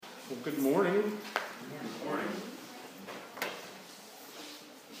Well, good morning. Good morning.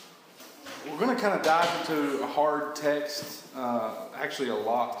 We're going to kind of dive into a hard text, actually a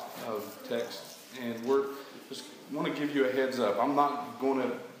lot of text, and we're just want to give you a heads up. I'm not going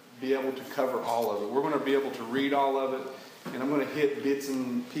to be able to cover all of it. We're going to be able to read all of it, and I'm going to hit bits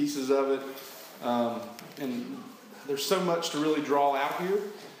and pieces of it. And there's so much to really draw out here,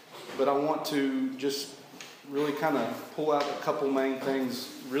 but I want to just really kind of pull out a couple main things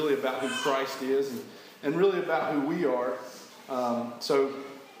really about who Christ is and really about who we are. So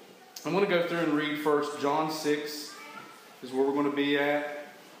I'm going to go through and read first. John 6 is where we're going to be at,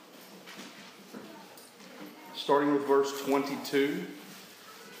 starting with verse 22.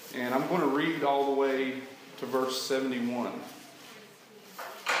 And I'm going to read all the way to verse 71.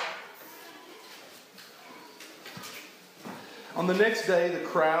 On the next day, the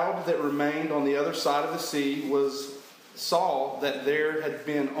crowd that remained on the other side of the sea saw that there had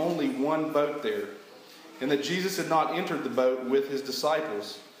been only one boat there, and that Jesus had not entered the boat with his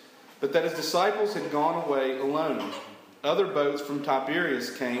disciples, but that his disciples had gone away alone. Other boats from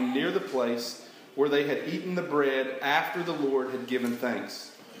Tiberias came near the place where they had eaten the bread after the Lord had given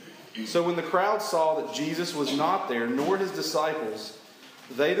thanks. So when the crowd saw that Jesus was not there, nor his disciples,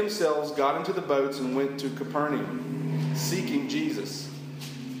 they themselves got into the boats and went to Capernaum, seeking Jesus.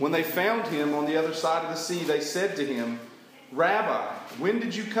 When they found him on the other side of the sea, they said to him, "Rabbi, when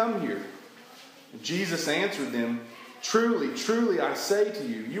did you come here?" Jesus answered them, "Truly, truly, I say to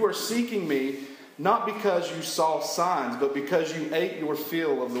you, you are seeking me not because you saw signs, but because you ate your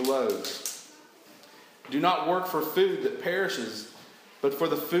fill of the loaves. Do not work for food that perishes, but for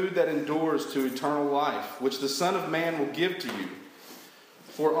the food that endures to eternal life, which the Son of Man will give to you.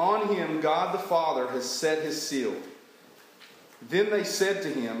 For on him God the Father has set his seal." Then they said to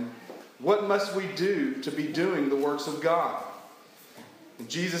him, "What must we do to be doing the works of God?" And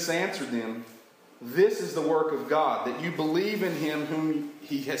Jesus answered them, "This is the work of God, that you believe in him whom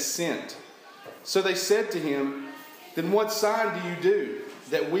he has sent." So they said to him, "Then what sign do you do,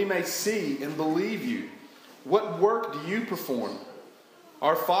 that we may see and believe you? What work do you perform?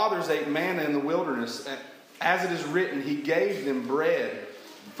 Our fathers ate manna in the wilderness. As it is written, he gave them bread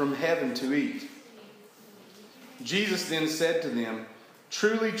from heaven to eat." Jesus then said to them,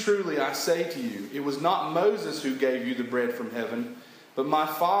 "Truly, truly, I say to you, it was not Moses who gave you the bread from heaven, but my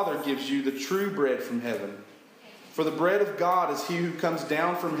Father gives you the true bread from heaven. For the bread of God is he who comes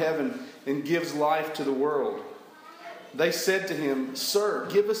down from heaven and gives life to the world." They said to him, "Sir,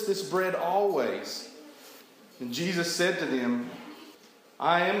 give us this bread always." And Jesus said to them,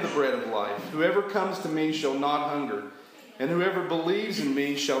 "I am the bread of life. Whoever comes to me shall not hunger, and whoever believes in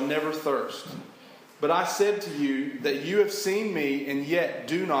me shall never thirst. But I said to you that you have seen me and yet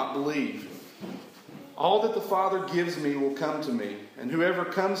do not believe. All that the Father gives me will come to me, and whoever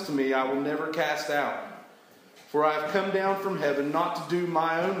comes to me I will never cast out. For I have come down from heaven not to do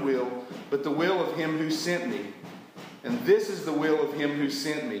my own will, but the will of him who sent me. And this is the will of him who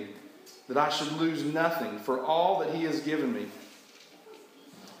sent me, that I should lose nothing for all that he has given me,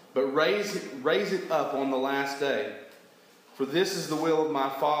 but raise it up on the last day. For this is the will of my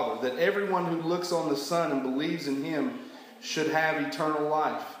Father, that everyone who looks on the Son and believes in him should have eternal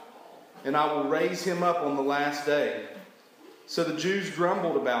life. And I will raise him up on the last day." So the Jews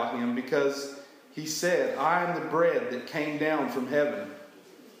grumbled about him because he said, "I am the bread that came down from heaven."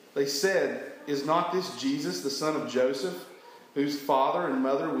 They said, "Is not this Jesus, the son of Joseph, whose father and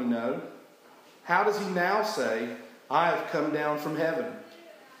mother we know? How does he now say, 'I have come down from heaven'?"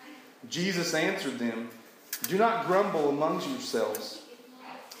 Jesus answered them, "Do not grumble among yourselves.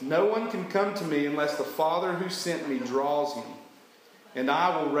 No one can come to me unless the Father who sent me draws him, and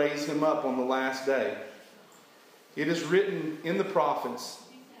I will raise him up on the last day. It is written in the prophets,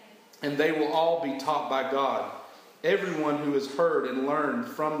 and they will all be taught by God. Everyone who has heard and learned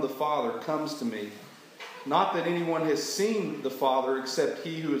from the Father comes to me. Not that anyone has seen the Father except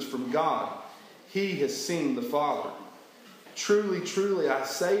he who is from God. He has seen the Father. Truly, truly, I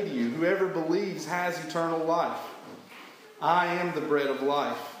say to you, whoever believes has eternal life. I am the bread of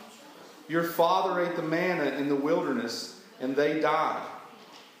life. Your father ate the manna in the wilderness, and they died.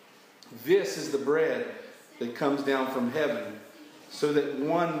 This is the bread that comes down from heaven, so that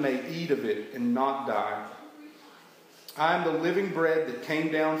one may eat of it and not die. I am the living bread that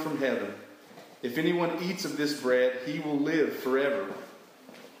came down from heaven. If anyone eats of this bread, he will live forever.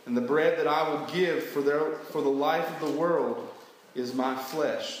 And the bread that I will give for the life of the world is my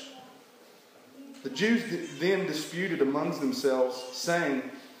flesh." The Jews then disputed among themselves, saying,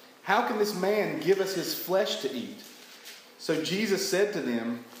 "How can this man give us his flesh to eat?" So Jesus said to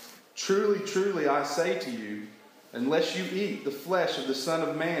them, "Truly, truly, I say to you, Unless you eat the flesh of the Son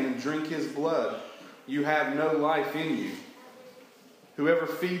of Man and drink his blood, you have no life in you. Whoever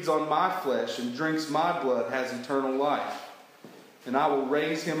feeds on my flesh and drinks my blood has eternal life, and I will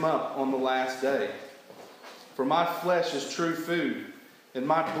raise him up on the last day. For my flesh is true food, and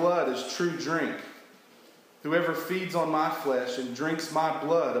my blood is true drink. Whoever feeds on my flesh and drinks my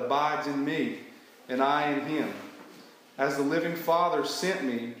blood abides in me, and I in him. As the living Father sent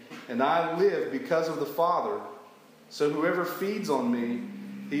me, and I live because of the Father, so whoever feeds on me,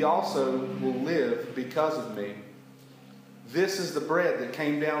 he also will live because of me. This is the bread that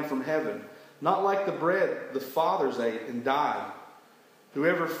came down from heaven, not like the bread the fathers ate and died.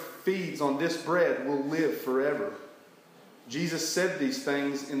 Whoever feeds on this bread will live forever. Jesus said these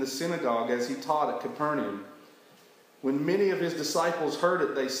things in the synagogue as he taught at Capernaum. When many of his disciples heard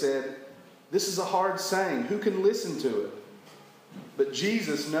it, they said, "This is a hard saying. Who can listen to it?" But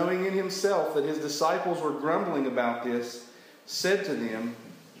Jesus, knowing in himself that his disciples were grumbling about this, said to them,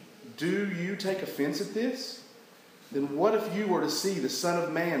 "Do you take offense at this? Then what if you were to see the Son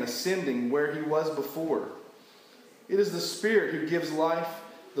of Man ascending where he was before? It is the Spirit who gives life.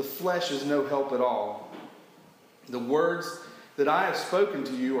 The flesh is no help at all. The words that I have spoken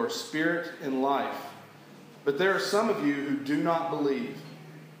to you are spirit and life. But there are some of you who do not believe."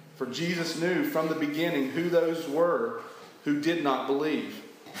 For Jesus knew from the beginning who those were who did not believe,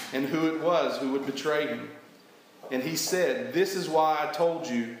 and who it was who would betray him. And he said, "This is why I told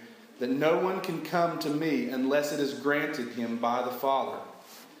you that no one can come to me unless it is granted him by the Father."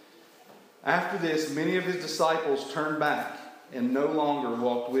 After this, many of his disciples turned back and no longer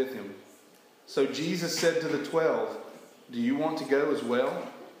walked with him. So Jesus said to the 12, "Do you want to go as well?"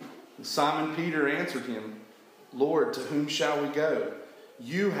 And Simon Peter answered him, "Lord, to whom shall we go?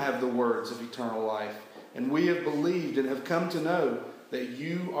 You have the words of eternal life, and we have believed and have come to know that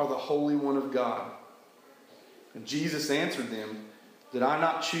you are the Holy One of God." And Jesus answered them, "Did I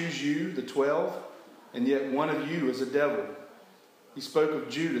not choose you, the 12? And yet one of you is a devil." He spoke of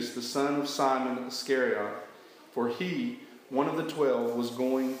Judas, the son of Simon Iscariot, for he, one of the 12, was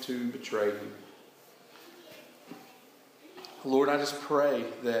going to betray him. Lord, I just pray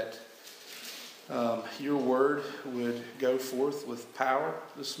that your word would go forth with power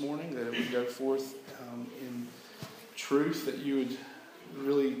this morning, that it would go forth in truth, that you would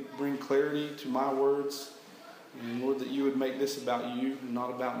really bring clarity to my words. And Lord, that you would make this about you and not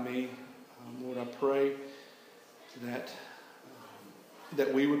about me. Lord, I pray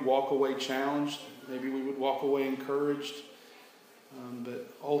that we would walk away challenged. Maybe we would walk away encouraged. But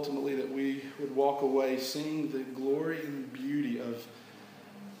ultimately that we would walk away seeing the glory and beauty of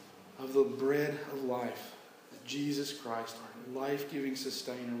the bread of life, Jesus Christ, our life-giving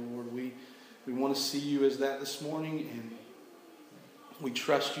sustainer, Lord. We want to see you as that this morning, and we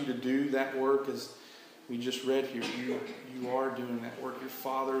trust you to do that work as we just read here. You are doing that work. Your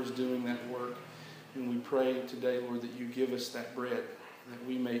Father is doing that work. And we pray today, Lord, that you give us that bread, that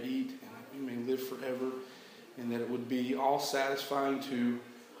we may eat and that we may live forever, and that it would be all satisfying to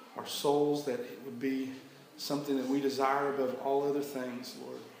our souls, that it would be something that we desire above all other things,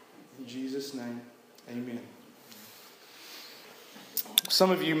 Lord. In Jesus' name, amen.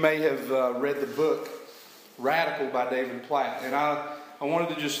 Some of you may have read the book Radical by David Platt, and I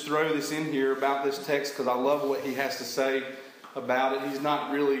wanted to just throw this in here about this text because I love what he has to say about it. He's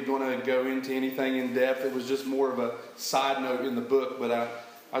not really going to go into anything in depth. It was just more of a side note in the book, but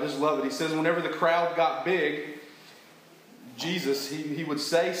I just love it. He says whenever the crowd got big, Jesus, he would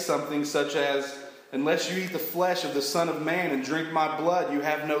say something such as, "Unless you eat the flesh of the Son of Man and drink my blood, you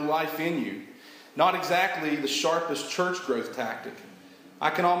have no life in you." Not exactly the sharpest church growth tactic. I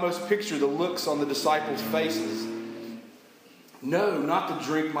can almost picture the looks on the disciples' faces. "No, not the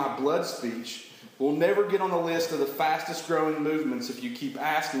drink my blood speech. We'll never get on the list of the fastest growing movements if you keep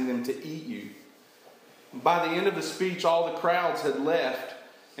asking them to eat you." By the end of the speech, all the crowds had left,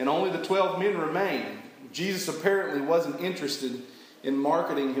 and only the 12 men remained. Jesus apparently wasn't interested in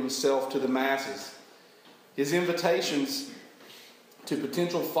marketing himself to the masses. His invitations to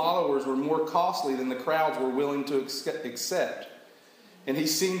potential followers were more costly than the crowds were willing to accept. And he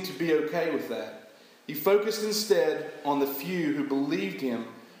seemed to be okay with that. He focused instead on the few who believed him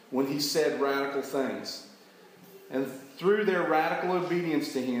when he said radical things. And through their radical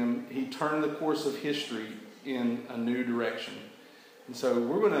obedience to him, he turned the course of history in a new direction. And so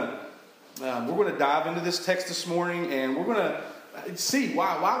we're going to dive into this text this morning, and we're going to see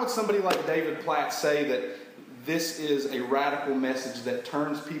why would somebody like David Platt say that this is a radical message that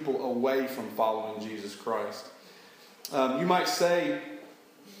turns people away from following Jesus Christ. You might say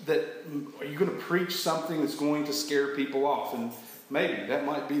that, are you going to preach something that's going to scare people off? And maybe that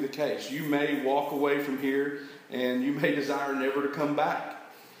might be the case. You may walk away from here and you may desire never to come back.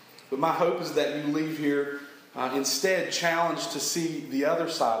 But my hope is that you leave here instead challenged to see the other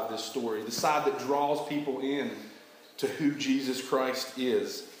side of this story, the side that draws people in to who Jesus Christ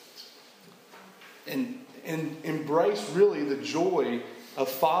is. And embrace really the joy of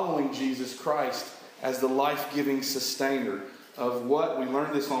following Jesus Christ as the life-giving sustainer of what we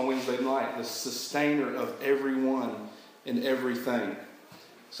learned this on Wednesday night, the sustainer of everyone and everything.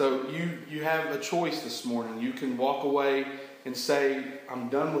 So you have a choice this morning. You can walk away and say, I'm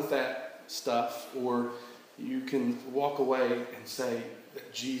done with that stuff, or you can walk away and say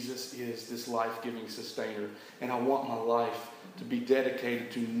that Jesus is this life-giving sustainer, and I want my life to be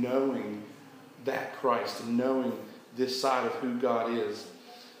dedicated to knowing that Christ and knowing this side of who God is.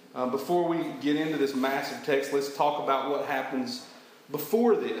 Before we get into this massive text, let's talk about what happens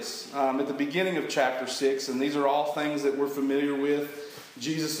before this, at the beginning of chapter 6. And these are all things that we're familiar with.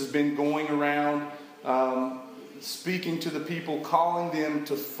 Jesus has been going around speaking to the people, calling them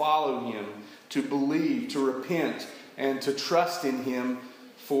to follow him, to believe, to repent, and to trust in him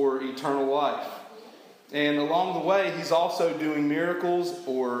for eternal life. And along the way, he's also doing miracles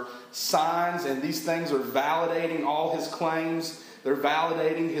or signs, and these things are validating all his claims. They're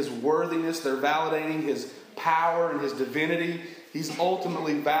validating his worthiness. They're validating his power and his divinity. He's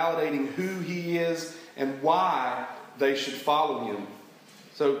ultimately validating who he is and why they should follow him.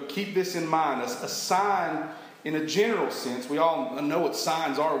 So keep this in mind. A sign, in a general sense, we all know what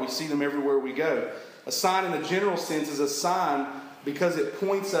signs are. We see them everywhere we go. A sign in a general sense is a sign because it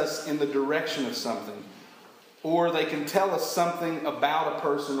points us in the direction of something. Or they can tell us something about a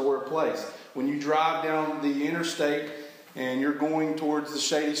person or a place. When you drive down the interstate and you're going towards the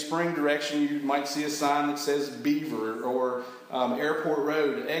Shady Spring direction, you might see a sign that says Beaver or Airport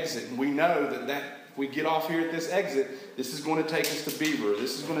Road exit. And we know that if we get off here at this exit, this is going to take us to Beaver.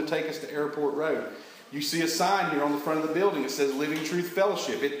 This is going to take us to Airport Road. You see a sign here on the front of the building. It says Living Truth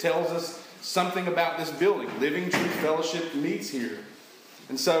Fellowship. It tells us something about this building. Living Truth Fellowship meets here.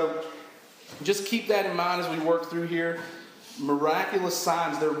 And so just keep that in mind as we work through here. Miraculous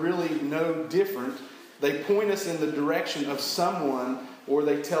signs, they're really no different. They point us in the direction of someone, or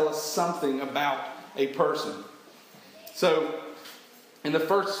they tell us something about a person. So, in the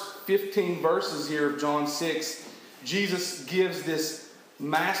first 15 verses here of John 6, Jesus gives this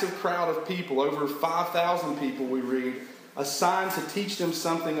massive crowd of people, over 5,000 people we read, a sign to teach them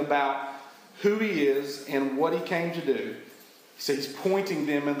something about who he is and what he came to do. So he's pointing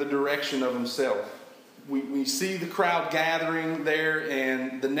them in the direction of himself. We see the crowd gathering there,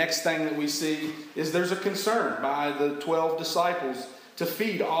 and the next thing that we see is there's a concern by the 12 disciples to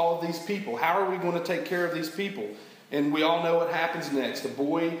feed all of these people. How are we going to take care of these people? And we all know what happens next. The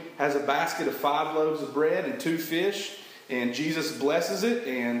boy has a basket of 5 loaves of bread and 2 fish, and Jesus blesses it,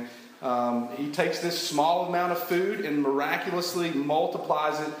 and he takes this small amount of food and miraculously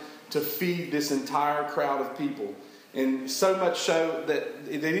multiplies it to feed this entire crowd of people. And so much so that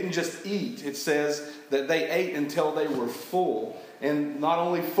they didn't just eat. It says that they ate until they were full. And not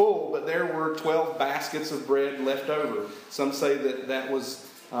only full, but there were 12 baskets of bread left over. Some say that was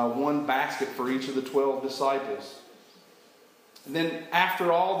 1 basket for each of the 12 disciples. And then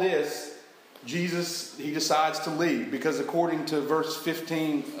after all this, Jesus, he decides to leave. Because according to verse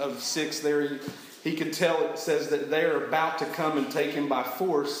 15 of 6 there, he can tell, it says that they are about to come and take him by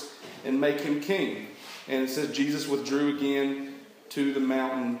force and make him king. And it says Jesus withdrew again to the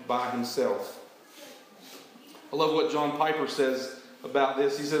mountain by himself. I love what John Piper says about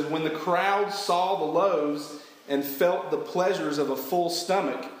this. He says, when the crowd saw the loaves and felt the pleasures of a full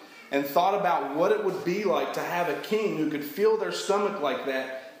stomach and thought about what it would be like to have a king who could fill their stomach like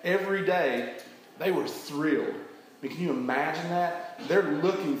that every day, they were thrilled. I mean, can you imagine that? They're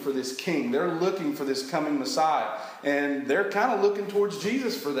looking for this king. They're looking for this coming Messiah. And they're kind of looking towards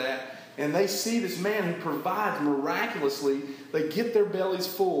Jesus for that. And they see this man who provides miraculously. They get their bellies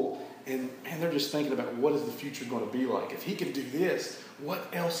full. And man, they're just thinking about what is the future going to be like. If he can do this, what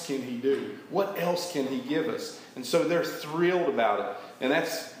else can he do? What else can he give us? And so they're thrilled about it. And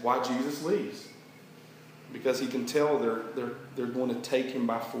that's why Jesus leaves. Because he can tell they're going to take him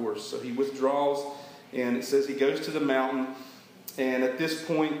by force. So he withdraws. And it says he goes to the mountain. And at this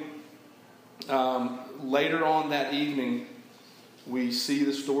point, later on that evening, we see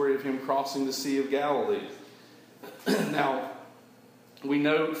the story of him crossing the Sea of Galilee. Now, we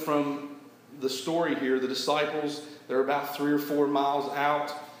know from the story here, the disciples, they're about 3 or 4 miles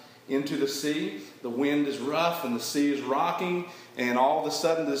out into the sea. The wind is rough and the sea is rocking. And all of a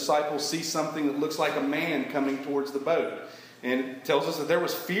sudden, the disciples see something that looks like a man coming towards the boat. And it tells us that there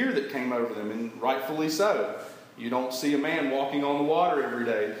was fear that came over them, and rightfully so. You don't see a man walking on the water every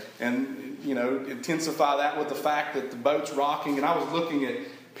day. And intensify that with the fact that the boat's rocking. And I was looking at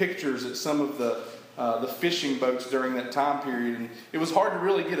pictures at some of the fishing boats during that time period, and it was hard to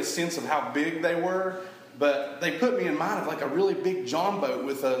really get a sense of how big they were. But they put me in mind of like a really big John boat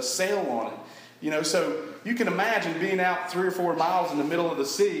with a sail on it. So you can imagine being out 3 or 4 miles in the middle of the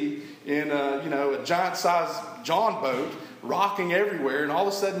sea in a giant-sized John boat, rocking everywhere, and all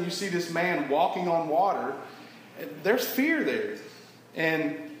of a sudden you see this man walking on water. There's fear there,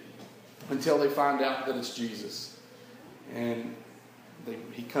 and until they find out that it's Jesus, and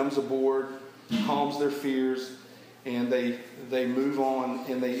he comes aboard, calms their fears, and they move on,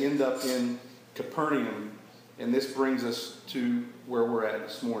 and they end up in Capernaum. And this brings us to where we're at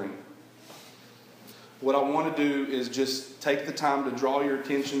this morning. What I want to do is just take the time to draw your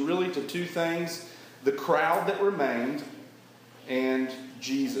attention really to 2 things: the crowd that remained and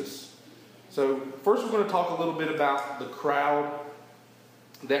Jesus. So first we're going to talk a little bit about the crowd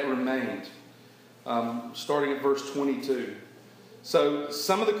that remained, starting at verse 22. So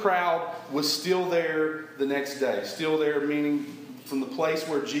some of the crowd was still there the next day. Still there meaning from the place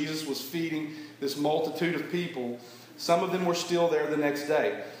where Jesus was feeding this multitude of people. Some of them were still there the next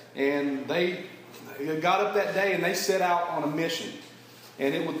day. And they got up that day and they set out on a mission.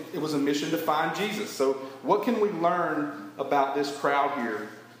 And it was a mission to find Jesus. So what can we learn about this crowd here?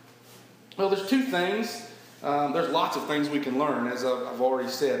 Well, there's 2 things. There's lots of things we can learn, as I've already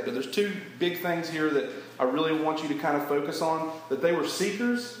said. But there's 2 big things here that I really want you to kind of focus on. That they were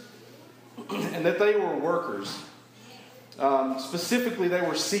seekers and that they were workers. Specifically, they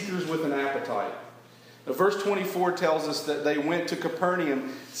were seekers with an appetite. Now, verse 24 tells us that they went to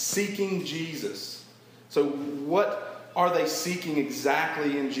Capernaum seeking Jesus. So what are they seeking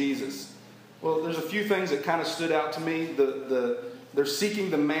exactly in Jesus? Well, there's a few things that kind of stood out to me. They're seeking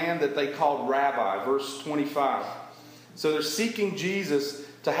the man that they called Rabbi, verse 25. So they're seeking Jesus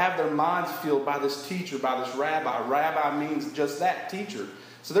to have their minds filled by this teacher, by this rabbi. Rabbi means just that, teacher.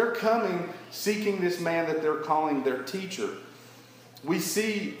 So they're coming seeking this man that they're calling their teacher. We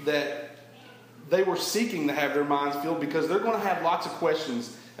see that they were seeking to have their minds filled because they're going to have lots of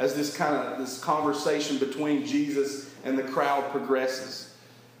questions as this conversation between Jesus and the crowd progresses.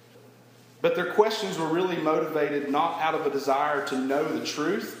 But their questions were really motivated not out of a desire to know the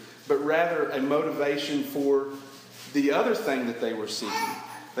truth, but rather a motivation for the other thing that they were seeking.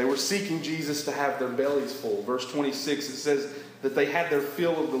 They were seeking Jesus to have their bellies full. Verse 26, it says that they had their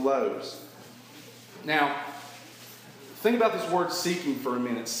fill of the loaves. Now, think about this word seeking for a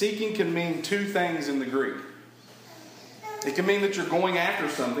minute. Seeking can mean 2 things in the Greek. It can mean that you're going after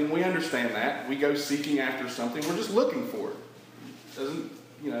something. We understand that. We go seeking after something. We're just looking for it. It doesn't,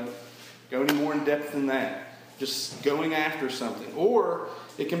 go any more in depth than that. Just going after something. Or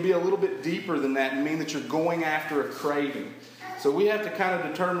it can be a little bit deeper than that and mean that you're going after a craving. So we have to kind of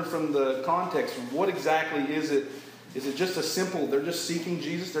determine from the context, what exactly is it? Is it just a simple, they're just seeking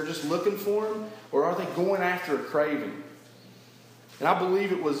Jesus, they're just looking for him? Or are they going after a craving? And I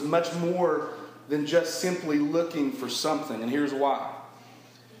believe it was much more than just simply looking for something. And here's why.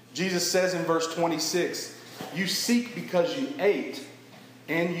 Jesus says in verse 26, you seek because you ate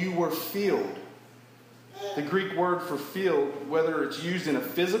and you were filled. The Greek word for filled, whether it's used in a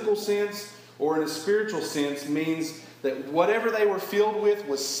physical sense or in a spiritual sense, means that whatever they were filled with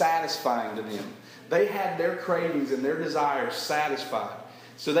was satisfying to them. They had their cravings and their desires satisfied.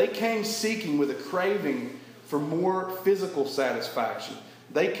 So they came seeking with a craving for more physical satisfaction.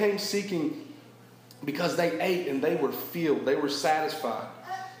 They came seeking because they ate and they were filled. They were satisfied.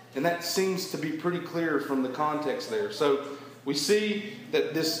 And that seems to be pretty clear from the context there. So we see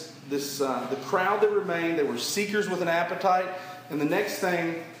that the crowd that remained, they were seekers with an appetite. And the next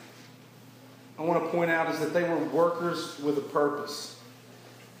thing I want to point out is that they were workers with a purpose.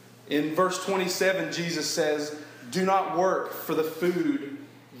 In verse 27, Jesus says, do not work for the food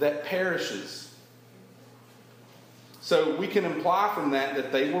that perishes. So we can imply from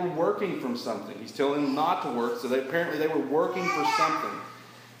that they were working from something. He's telling them not to work, so apparently they were working for something.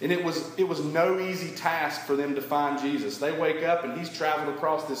 And it was no easy task for them to find Jesus. They wake up and he's traveled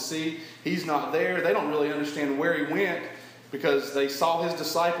across the sea. He's not there. They don't really understand where he went because they saw his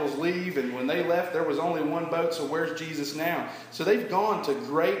disciples leave, and when they left, there was only one boat, so where's Jesus now? So they've gone to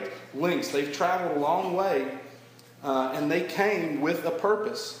great lengths. They've traveled a long way, and they came with a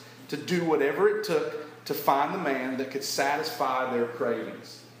purpose to do whatever it took to find the man that could satisfy their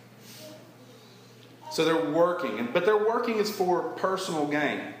cravings. So they're working, but their working is for personal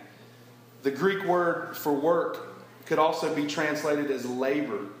gain. The Greek word for work could also be translated as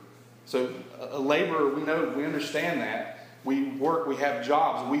labor. So a laborer, we understand that. We work, we have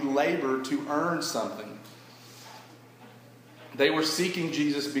jobs, we labor to earn something. They were seeking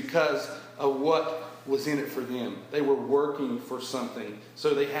Jesus because of what was in it for them. They were working for something.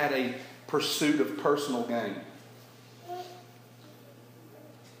 So they had a pursuit of personal gain.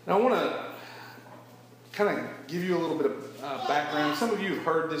 Now I want to kind of give you a little bit of background. Some of you have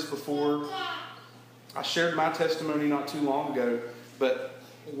heard this before. I shared my testimony not too long ago, but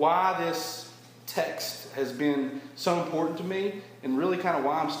why this text has been so important to me, and really kind of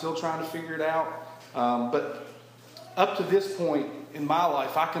why I'm still trying to figure it out. But up to this point in my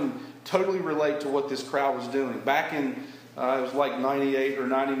life, I can totally relate to what this crowd was doing. Back in, it was like 98 or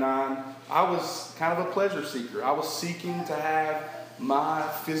 99, I was kind of a pleasure seeker. I was seeking to have my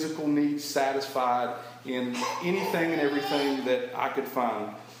physical needs satisfied in anything and everything that I could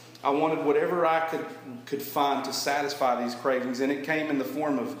find. I wanted whatever I could find to satisfy these cravings, and it came in the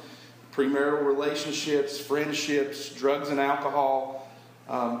form of premarital relationships, friendships, drugs and alcohol.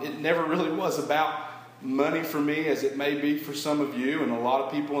 It never really was about money for me, as it may be for some of you, and a lot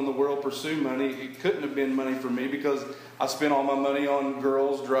of people in the world pursue money. It couldn't have been money for me because I spent all my money on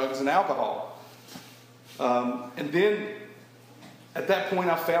girls, drugs, and alcohol. And then at that point,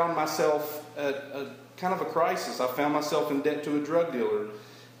 I found myself at a kind of a crisis. I found myself in debt to a drug dealer,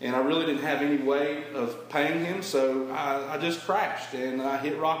 and I really didn't have any way of paying him, so I just crashed, and I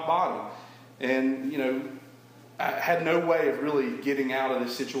hit rock bottom. And, I had no way of really getting out of the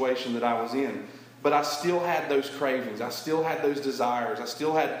situation that I was in. But I still had those cravings. I still had those desires. I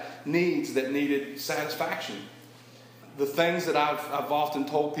still had needs that needed satisfaction. The things that I've often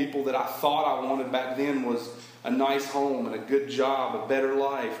told people that I thought I wanted back then was a nice home and a good job, a better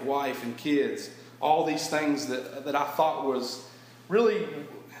life, wife and kids. All these things that I thought was really,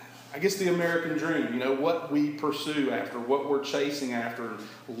 I guess, the American dream. What we pursue after, what we're chasing after,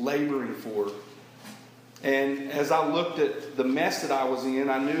 laboring for. And as I looked at the mess that I was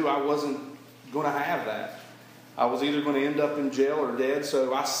in, I knew I wasn't going to have that. I was either going to end up in jail or dead,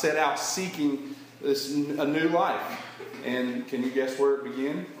 so I set out seeking a new life. And can you guess where it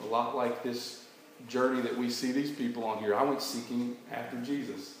began? A lot like this journey that we see these people on here. I went seeking after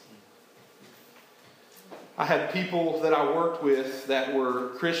Jesus. I had people that I worked with that were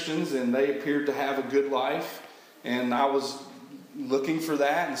Christians, and they appeared to have a good life, and I was looking for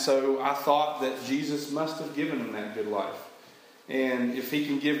that, and so I thought that Jesus must have given them that good life. And if he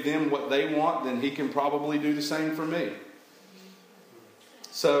can give them what they want, then he can probably do the same for me.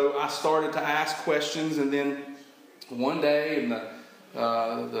 So I started to ask questions, and then one day in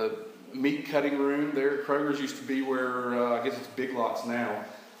the meat cutting room there at Kroger's used to be where, I guess it's Big Lots now.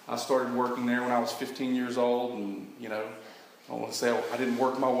 I started working there when I was 15 years old, and, I want to say I didn't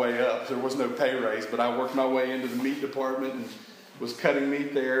work my way up. There was no pay raise, but I worked my way into the meat department and was cutting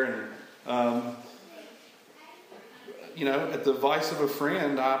meat there. And, at the advice of a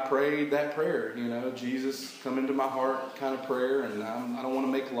friend, I prayed that prayer, Jesus, come into my heart kind of prayer. And I don't want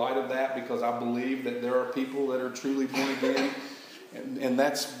to make light of that, because I believe that there are people that are truly born again. And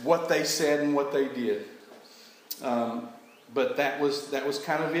that's what they said and what they did. But that was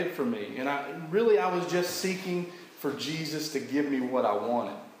kind of it for me. And I was just seeking for Jesus to give me what I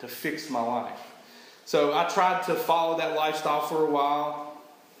wanted, to fix my life. So I tried to follow that lifestyle for a while.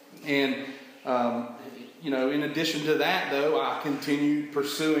 And, in addition to that, though, I continued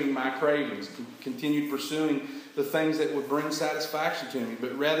pursuing my cravings, continued pursuing the things that would bring satisfaction to me.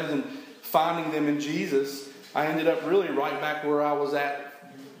 But rather than finding them in Jesus, I ended up really right back where I was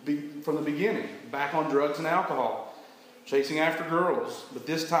at from the beginning, back on drugs and alcohol, chasing after girls. But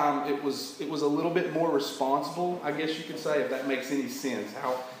this time it was a little bit more responsible, I guess you could say, if that makes any sense.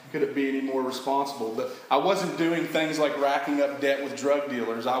 How could it be any more responsible? But I wasn't doing things like racking up debt with drug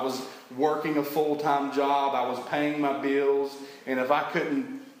dealers. I was working a full-time job. I was paying my bills. And if I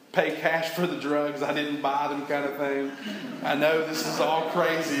couldn't pay cash for the drugs, I didn't buy them, kind of thing. I know this is all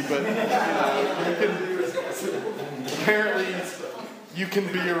crazy, but apparently you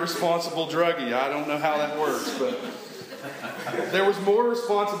can be a responsible druggie. I don't know how that works, but there was more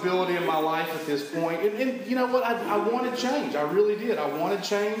responsibility in my life at this point. And you know what? I wanted change. I really did. I wanted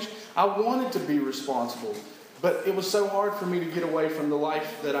change. I wanted to be responsible. But it was so hard for me to get away from the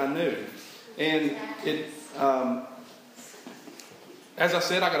life that I knew. And as I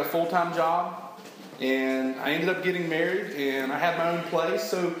said, I got a full-time job. And I ended up getting married. And I had my own place.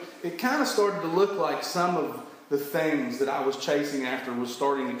 So it kind of started to look like some of the things that I was chasing after was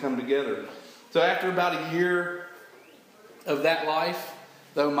starting to come together. So after about a year of that life,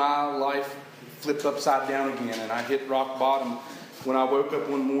 though, my life flipped upside down again, and I hit rock bottom when I woke up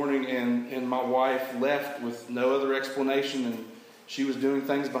one morning and my wife left with no other explanation, and she was doing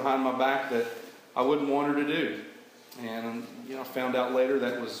things behind my back that I wouldn't want her to do. And I found out later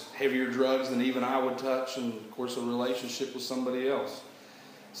that was heavier drugs than even I would touch, and of course a relationship with somebody else.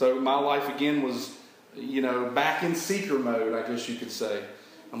 So my life again was, back in seeker mode, I guess you could say.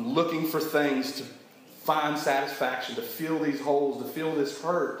 I'm looking for things to find satisfaction, to fill these holes, to feel this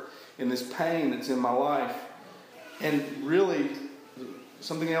hurt and this pain that's in my life. And really,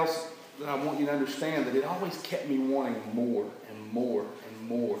 something else that I want you to understand, that it always kept me wanting more and more and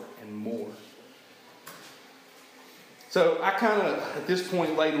more and more. So I kind of, at this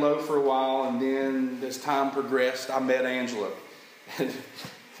point, laid low for a while, and then as time progressed, I met Angela. And,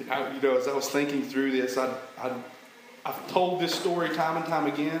 as I was thinking through this, I've told this story time and time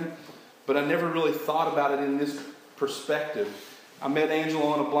again, but I never really thought about it in this perspective. I met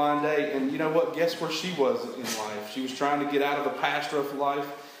Angela on a blind date, and you know what? Guess where she was in life? She was trying to get out of a past rough life,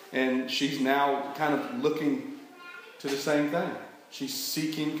 and she's now kind of looking to the same thing. She's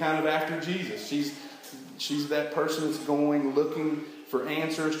seeking kind of after Jesus. She's that person that's going, looking for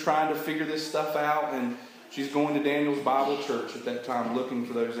answers, trying to figure this stuff out, and she's going to Daniel's Bible Church at that time, looking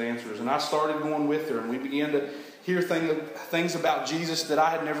for those answers. And I started going with her, and we began to hear things about Jesus that I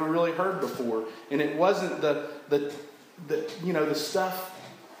had never really heard before. And it wasn't the stuff,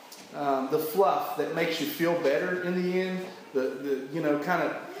 the fluff that makes you feel better in the end, the kind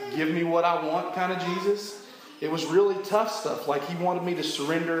of give me what I want kind of Jesus. It was really tough stuff, like he wanted me to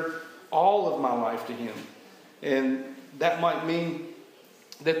surrender all of my life to him. And that might mean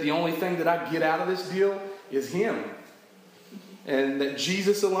that the only thing that I get out of this deal is him. And that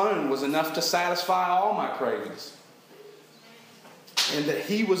Jesus alone was enough to satisfy all my cravings. And that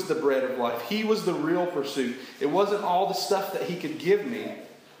he was the bread of life. He was the real pursuit. It wasn't all the stuff that he could give me.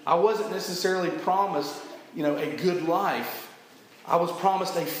 I wasn't necessarily promised, a good life. I was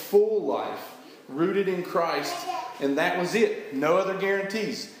promised a full life, rooted in Christ. And that was it. No other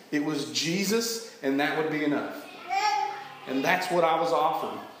guarantees. It was Jesus, and that would be enough. And that's what I was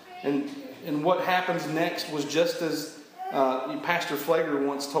offered. And what happens next was just as Pastor Flager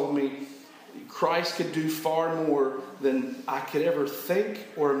once told me, Christ could do far more than I could ever think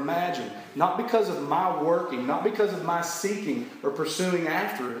or imagine. Not because of my working, not because of my seeking or pursuing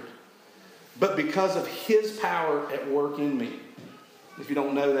after it, but because of his power at work in me. If you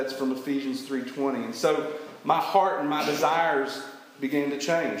don't know, that's from Ephesians 3:20. And so my heart and my desires began to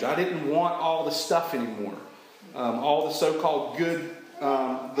change. I didn't want all the stuff anymore. All the so-called good,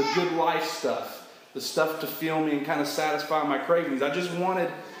 the good life stuff. The stuff to fill me and kind of satisfy my cravings. I just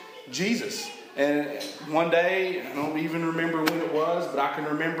wanted Jesus. And one day, I don't even remember when it was, but I can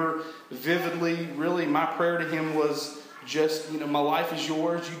remember vividly, really, my prayer to him was just, my life is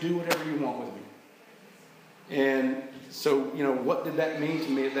yours. You do whatever you want with me. And so, what did that mean to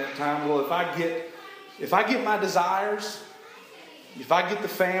me at that time? Well, if I get my desires, if I get the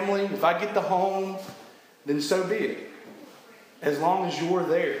family, if I get the home, then so be it. As long as you're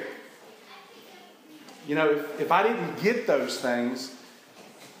there. If I didn't get those things,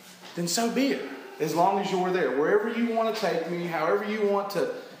 then so be it. As long as you're there. Wherever you want to take me, however you want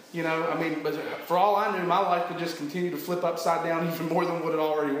to, but for all I knew, my life could just continue to flip upside down even more than what it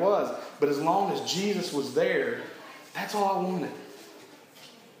already was. But as long as Jesus was there, that's all I wanted.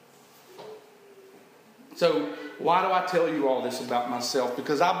 So, why do I tell you all this about myself?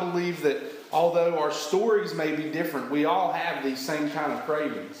 Because I believe that although our stories may be different, we all have these same kind of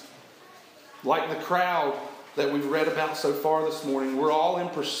cravings. Like the crowd that we've read about so far this morning, we're all in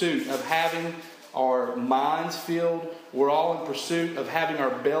pursuit of having our minds filled. We're all in pursuit of having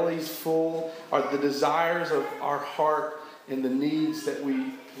our bellies full, or the desires of our heart and the needs that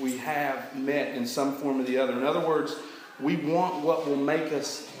we have met in some form or the other. In other words, we want what will make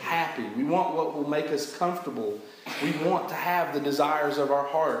us happy. We want what will make us comfortable. We want to have the desires of our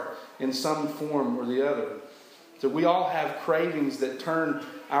heart in some form or the other. So we all have cravings that turn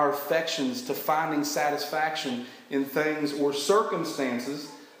our affections to finding satisfaction in things or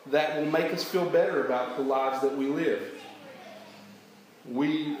circumstances that will make us feel better about the lives that we live.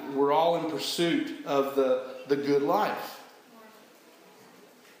 We're all in pursuit of the good life.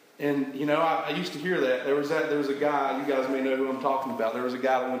 And, I used to hear that. There was a guy, you guys may know who I'm talking about. There was a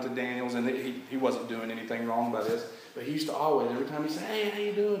guy that went to Daniel's, and he wasn't doing anything wrong by this. But he used to always, every time he said, "Hey, how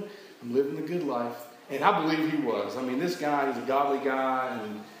you doing?" "I'm living the good life." And I believe he was. I mean, this guy, he's a godly guy,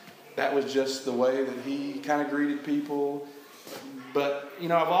 and that was just the way that he kind of greeted people. But,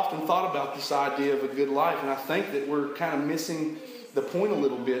 I've often thought about this idea of a good life, and I think that we're kind of missing the point a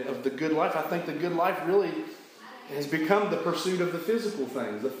little bit of the good life. I think the good life really has become the pursuit of the physical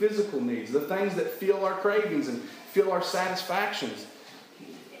things, the physical needs, the things that fill our cravings and fill our satisfactions.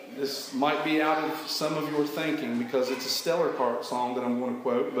 This might be out of some of your thinking because it's a Stellar Park song that I'm going to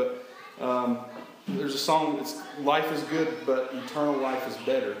quote, but there's a song that's "Life is good, but eternal life is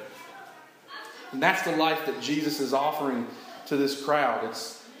better." And that's the life that Jesus is offering to this crowd.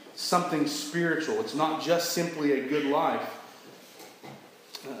 something spiritual. It's not just simply a good life.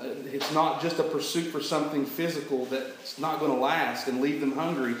 It's not just a pursuit for something physical that's not going to last and leave them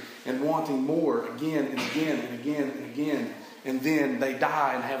hungry and wanting more again and again and again and again. And then they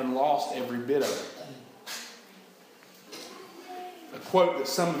die and having lost every bit of it. A quote that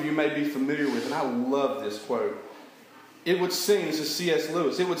some of you may be familiar with, and I love this quote. It would seem, this is C.S.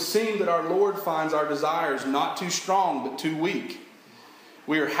 Lewis, it would seem that our Lord finds our desires not too strong but too weak.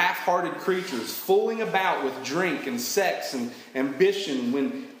 We are half-hearted creatures, fooling about with drink and sex and ambition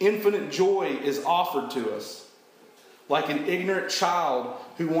when infinite joy is offered to us. Like an ignorant child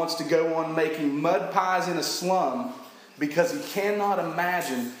who wants to go on making mud pies in a slum because he cannot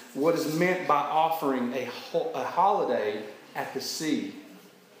imagine what is meant by offering a holiday at the sea.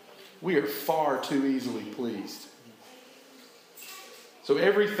 We are far too easily pleased. So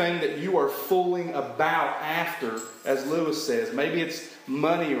everything that you are fooling about after, as Lewis says, maybe it's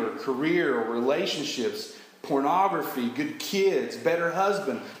money or career or relationships, pornography, good kids, better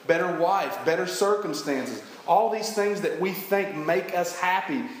husband, better wife, better circumstances, all these things that we think make us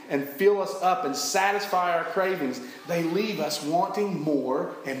happy and fill us up and satisfy our cravings, they leave us wanting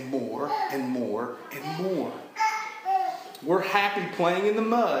more and more and more and more. We're happy playing in the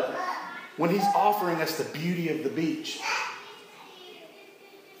mud when He's offering us the beauty of the beach.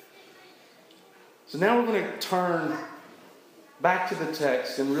 So now we're going to turn back to the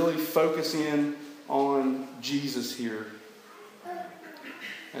text and really focus in on Jesus here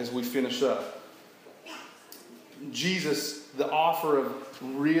as we finish up. Jesus, the offer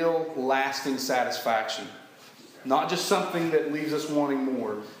of real lasting satisfaction. Not just something that leaves us wanting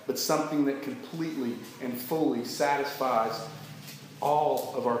more, but something that completely and fully satisfies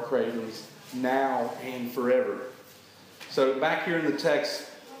all of our cravings now and forever. So back here in the text,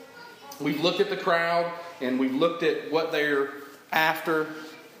 we've looked at the crowd and we've looked at what they're after.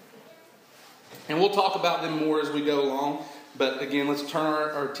 And we'll talk about them more as we go along. But again, let's turn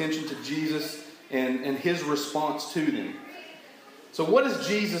our attention to Jesus and His response to them. So what is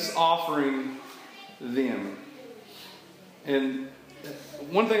Jesus offering them? And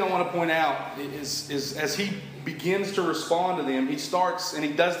one thing I want to point out is as He begins to respond to them, He starts, and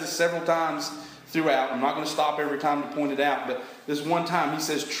He does this several times throughout. I'm not going to stop every time to point it out, but this one time He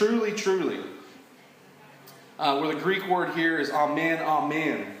says, truly, truly. Where the Greek word here is amen,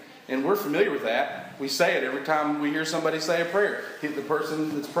 amen. And we're familiar with that. We say it every time we hear somebody say a prayer. The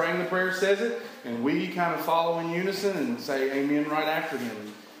person that's praying the prayer says it, and we kind of follow in unison and say amen right after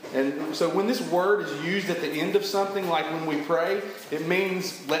him. And so when this word is used at the end of something, like when we pray, it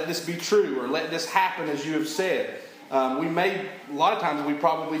means let this be true or let this happen as you have said. A lot of times we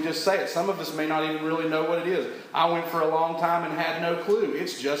probably just say it. Some of us may not even really know what it is. I went for a long time and had no clue.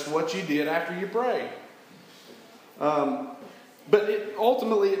 It's just what you did after you prayed. But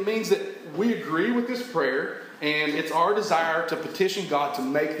ultimately it means that we agree with this prayer, and it's our desire to petition God to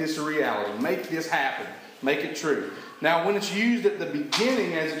make this a reality, make this happen, make it true. Now, when it's used at the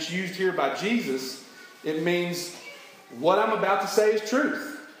beginning, as it's used here by Jesus, it means what I'm about to say is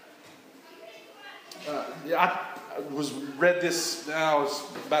truth. I read this was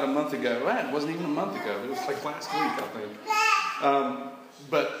about a month ago. It wasn't even a month ago. It was like last week, I think.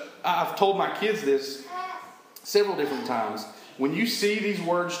 But I've told my kids this several different times. When you see these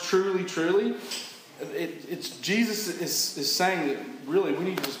words, truly, truly, it's Jesus is saying that really we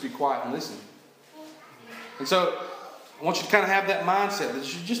need to just be quiet and listen. And so I want you to kind of have that mindset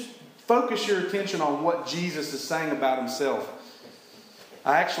that you just focus your attention on what Jesus is saying about Himself.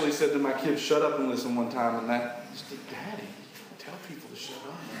 I actually said to my kids, shut up and listen one time, and that just, Daddy, tell people to shut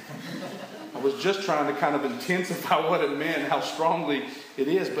up. I was just trying to kind of intensify what it meant, how strongly it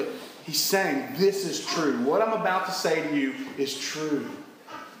is, but He's saying, this is true. What I'm about to say to you is true.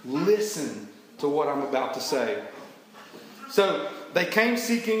 Listen to what I'm about to say. So they came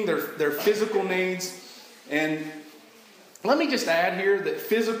seeking their physical needs. And let me just add here that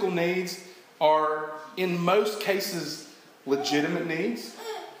physical needs are, in most cases, legitimate needs.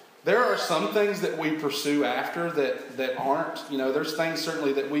 There are some things that we pursue after that aren't. There's things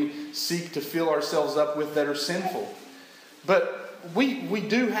certainly that we seek to fill ourselves up with that are sinful. But we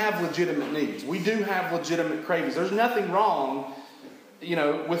do have legitimate needs. We do have legitimate cravings. There's nothing wrong,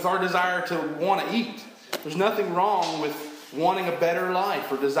 with our desire to want to eat. There's nothing wrong with wanting a better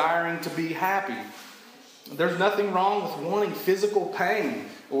life or desiring to be happy. There's nothing wrong with wanting physical pain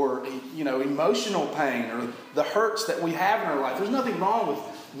or, emotional pain or the hurts that we have in our life. There's nothing wrong with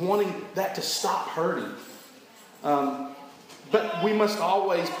wanting that to stop hurting. But we must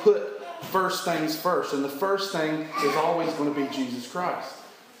always put first things first. And the first thing is always going to be Jesus Christ.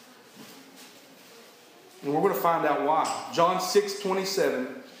 And we're going to find out why. John 6:27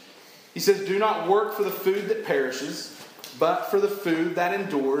 He says, do not work for the food that perishes, but for the food that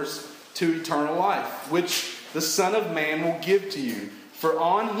endures to eternal life, which the Son of Man will give to you. For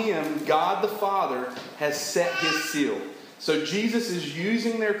on him God the Father has set his seal. So Jesus is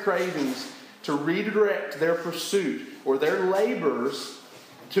using their cravings to redirect their pursuit or their labors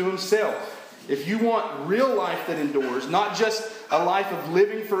to himself. If you want real life that endures, not just a life of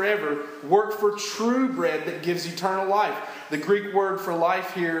living forever, work for true bread that gives eternal life. The Greek word for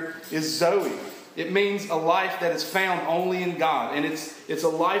life here is Zoe. It means a life that is found only in God. And it's a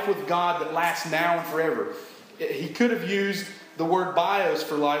life with God that lasts now and forever. He could have used the word bios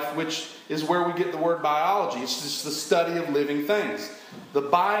for life, which is where we get the word biology. It's just the study of living things. The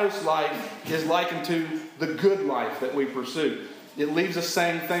bios life is likened to the good life that we pursue. It leaves us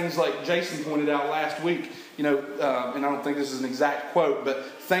saying things like Jason pointed out last week, and I don't think this is an exact quote, but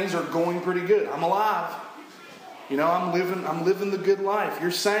things are going pretty good. I'm alive. I'm living the good life.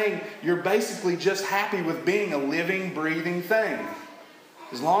 You're saying you're basically just happy with being a living, breathing thing.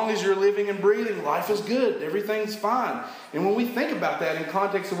 As long as you're living and breathing, life is good. Everything's fine. And when we think about that in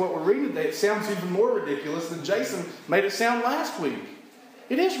context of what we're reading today, it sounds even more ridiculous than Jason made it sound last week.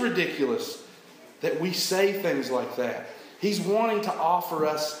 It is ridiculous that we say things like that. He's wanting to offer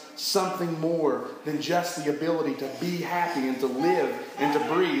us something more than just the ability to be happy and to live and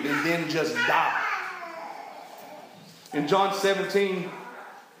to breathe and then just die. In John 17,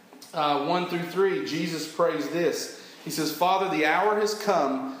 1 through 3, Jesus prays this. He says, Father, the hour has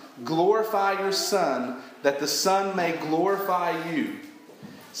come. Glorify your Son, that the Son may glorify you.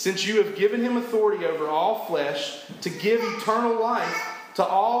 Since you have given him authority over all flesh, to give eternal life to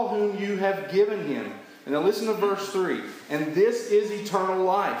all whom you have given him. And now listen to verse 3. And this is eternal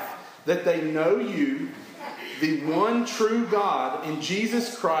life, that they know you, the one true God, and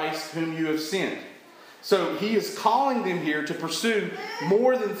Jesus Christ whom you have sent. So he is calling them here to pursue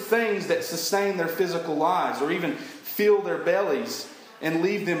more than things that sustain their physical lives or even fill their bellies and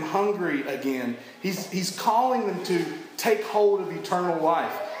leave them hungry again. He's calling them to take hold of eternal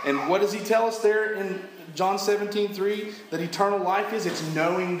life. And what does he tell us there in John 17:3? That eternal life is? It's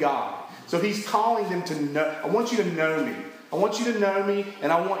knowing God. So he's calling them to know. I want you to know me. I want you to know me,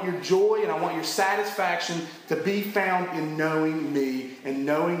 and I want your joy and I want your satisfaction to be found in knowing me and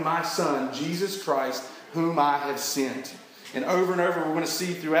knowing my Son, Jesus Christ, whom I have sent. And over we're going to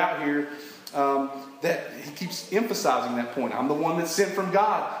see throughout here that he keeps emphasizing that point. I'm the one that's sent from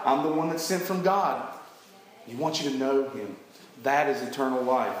God. I'm the one that's sent from God. He wants you to know him. That is eternal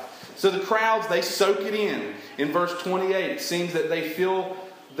life. So the crowds, they soak it in. In verse 28, it seems that they feel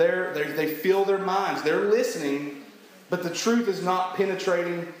their minds. They're listening, but the truth is not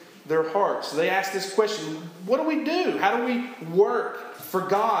penetrating their hearts. So they ask this question, what do we do? How do we work for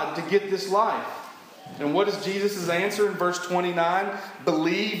God to get this life? And what is Jesus' answer in verse 29?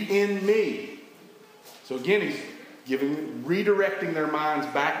 Believe in me. So again, he's redirecting their minds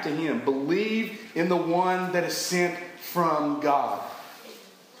back to him. Believe in the one that is sent from God.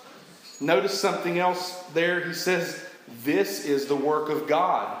 Notice something else there. He says, this is the work of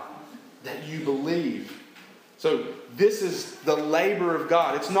God, that you believe. So this is the labor of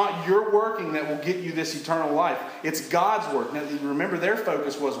God. It's not your working that will get you this eternal life. It's God's work. Now remember, their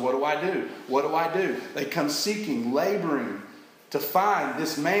focus was, what do I do? What do I do? They come seeking, laboring to find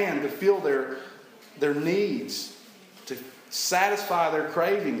this man to fill their needs, to satisfy their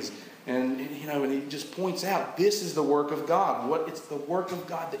cravings. And he just points out, this is the work of God. It's the work of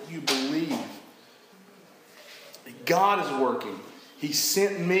God that you believe. God is working. He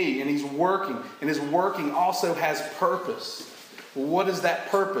sent me and he's working. And his working also has purpose. What is that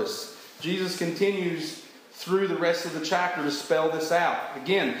purpose? Jesus continues through the rest of the chapter to spell this out.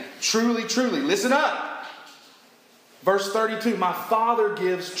 Again, truly, truly, listen up. Verse 32, my Father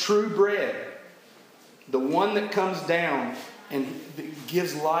gives true bread. The one that comes down and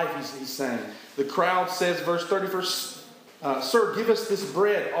gives life, he's saying. The crowd says, verse 31, Sir, give us this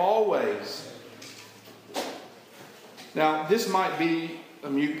bread always. Now, this might be a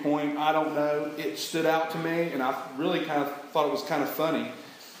moot point. I don't know. It stood out to me, and I really kind of thought it was kind of funny.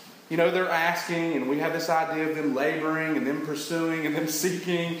 They're asking, and we have this idea of them laboring, and them pursuing, and them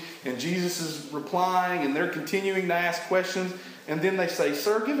seeking, and Jesus is replying, and they're continuing to ask questions, and then they say,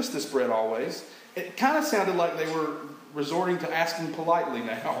 Sir, give us this bread always. It kind of sounded like they were resorting to asking politely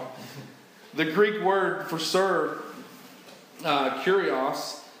now. The Greek word for sir,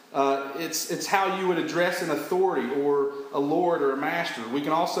 kurios, it's how you would address an authority or a lord or a master. We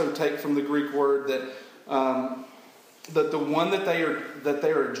can also take from the Greek word that the one that they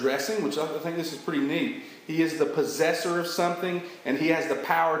are addressing, which I think this is pretty neat. He is the possessor of something, and he has the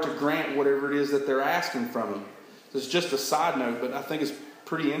power to grant whatever it is that they're asking from him. So it's just a side note, but I think it's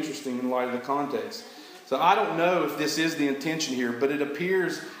pretty interesting in light of the context. So I don't know if this is the intention here, but it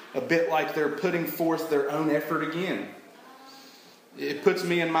appears a bit like they're putting forth their own effort again. It puts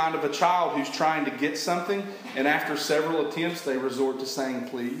me in mind of a child who's trying to get something, and after several attempts, they resort to saying,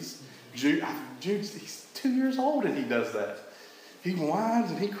 please. Jude, he's 2 years old and he does that. He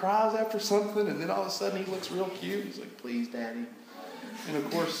whines and he cries after something, and then all of a sudden he looks real cute. He's like, please, Daddy. And of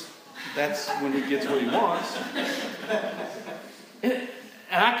course, that's when he gets what he wants.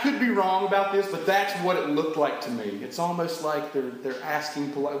 And I could be wrong about this, but that's what it looked like to me. It's almost like they're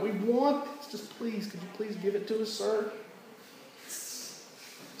asking politely, we want this, just please, could you please give it to us, sir?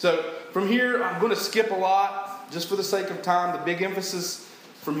 So from here, I'm going to skip a lot, just for the sake of time. The big emphasis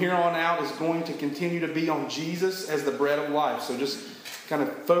from here on out is going to continue to be on Jesus as the bread of life. So just kind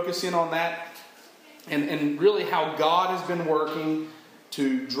of focus in on that, and really how God has been working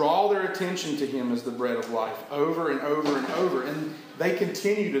to draw their attention to Him as the bread of life over and over and over. And they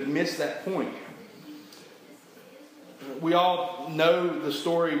continue to miss that point. We all know the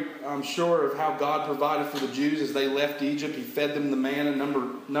story, I'm sure, of how God provided for the Jews as they left Egypt. He fed them the manna.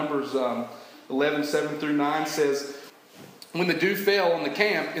 Numbers 11, 7 through 9 says, when the dew fell on the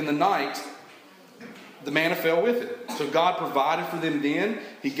camp in the night, the manna fell with it. So God provided for them then.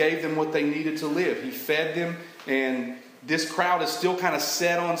 He gave them what they needed to live. He fed them, and this crowd is still kind of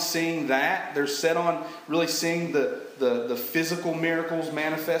set on seeing that. They're set on really seeing the physical miracles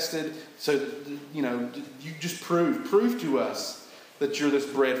manifested. So, you just prove to us that you're this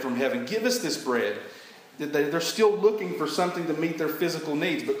bread from heaven. Give us this bread. They're still looking for something to meet their physical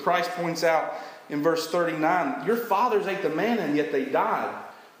needs. But Christ points out in verse 39, your fathers ate the manna and yet they died.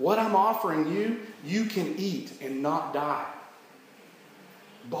 What I'm offering you, you can eat and not die.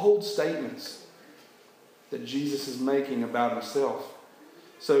 Bold statements that Jesus is making about Himself.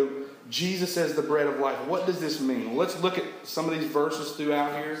 So, Jesus as the bread of life. What does this mean? Well, let's look at some of these verses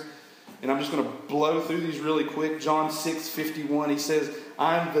throughout here. And I'm just going to blow through these really quick. John 6:51, He says,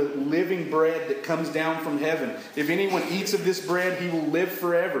 I am the living bread that comes down from heaven. If anyone eats of this bread, he will live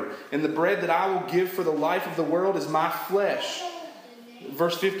forever. And the bread that I will give for the life of the world is my flesh.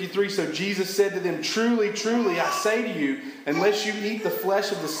 Verse 53, so Jesus said to them, truly, truly, I say to you, unless you eat the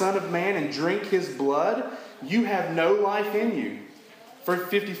flesh of the Son of Man and drink His blood, you have no life in you. Verse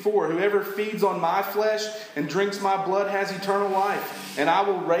 54, whoever feeds on my flesh and drinks my blood has eternal life, and I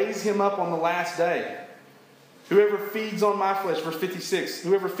will raise him up on the last day. Whoever feeds on my flesh, verse 56,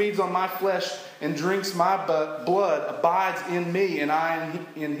 whoever feeds on my flesh and drinks my blood abides in me, and I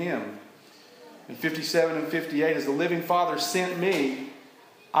in him. In 57 and 58, as the living Father sent me,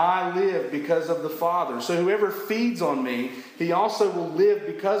 I live because of the Father. So whoever feeds on me, he also will live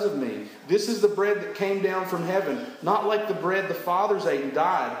because of me. This is the bread that came down from heaven, not like the bread the fathers ate and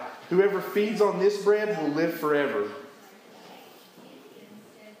died. Whoever feeds on this bread will live forever.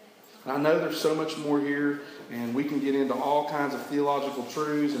 I know there's so much more here, and we can get into all kinds of theological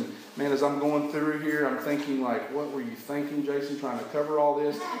truths. And man, as I'm going through here, I'm thinking like, what were you thinking, Jason, trying to cover all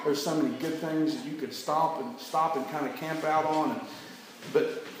this? There's so many good things that you could stop and kind of camp out on.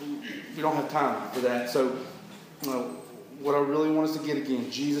 But we don't have time for that. So, what I really want us to get again,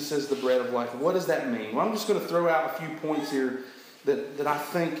 Jesus as the bread of life. What does that mean? Well, I'm just going to throw out a few points here that I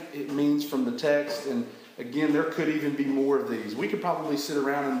think it means from the text. And again, there could even be more of these. We could probably sit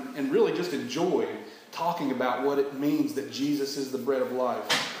around and really just enjoy talking about what it means that Jesus is the bread of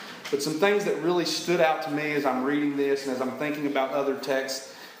life. But some things that really stood out to me as I'm reading this and as I'm thinking about other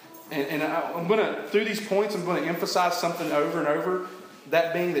texts. And I'm going to, through these points, I'm going to emphasize something over and over.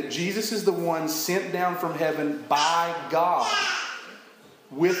 That being that Jesus is the one sent down from heaven by God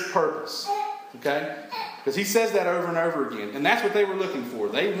with purpose. Okay? Because He says that over and over again. And that's what they were looking for.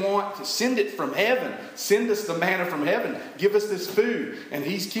 They want to send it from heaven. Send us the manna from heaven. Give us this food. And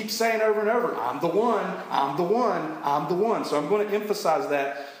He keeps saying over and over, I'm the one, I'm the one, I'm the one. So I'm going to emphasize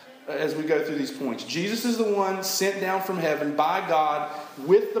that as we go through these points. Jesus is the one sent down from heaven by God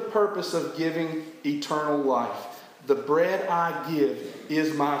with the purpose of giving eternal life. The bread I give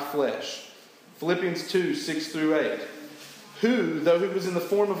is my flesh. Philippians 2, 6 through 8. Who, though He was in the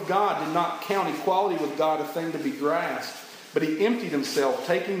form of God, did not count equality with God a thing to be grasped, but He emptied Himself,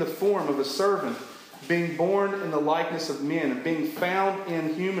 taking the form of a servant, being born in the likeness of men, and being found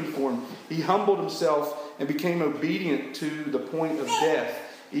in human form. He humbled Himself and became obedient to the point of death,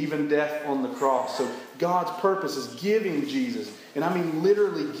 even death on the cross. So God's purpose is giving Jesus, and I mean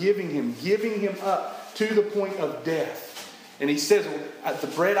literally giving Him up to the point of death. And He says, the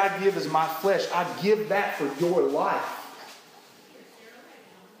bread I give is my flesh. I give that for your life.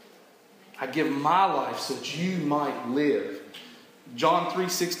 I give my life so that you might live. John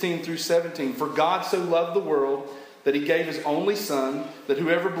 3:16 through 17. For God so loved the world that he gave his only Son, that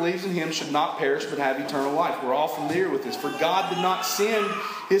whoever believes in him should not perish but have eternal life. We're all familiar with this. For God did not send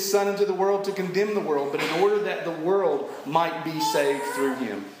his Son into the world to condemn the world, but in order that the world might be saved through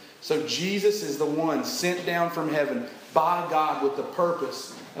him. So Jesus is the one sent down from heaven by God with the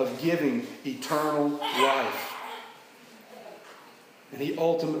purpose of giving eternal life. And he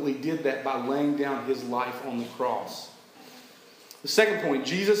ultimately did that by laying down his life on the cross. The second point,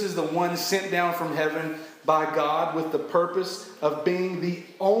 Jesus is the one sent down from heaven by God with the purpose of being the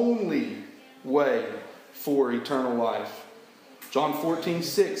only way for eternal life. John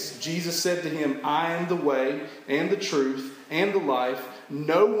 14:6, Jesus said to him, I am the way and the truth and the life.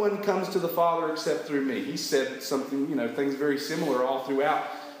 No one comes to the Father except through me. He said something, things very similar all throughout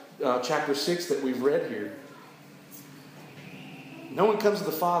chapter 6 that we've read here. No one comes to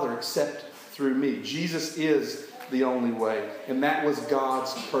the Father except through me. Jesus is the only way. And that was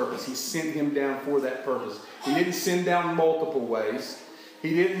God's purpose. He sent him down for that purpose. He didn't send down multiple ways.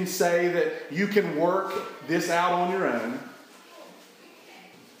 He didn't say that you can work this out on your own.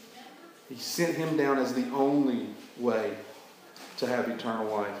 He sent him down as the only way to have eternal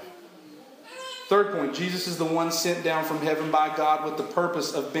life. Third point, Jesus is the one sent down from heaven by God with the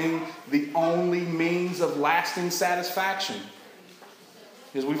purpose of being the only means of lasting satisfaction.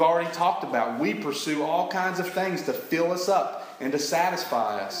 As we've already talked about, we pursue all kinds of things to fill us up and to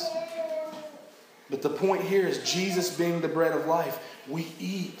satisfy us. But the point here is Jesus being the bread of life. We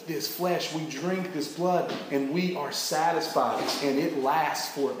eat this flesh, we drink this blood, and we are satisfied. And it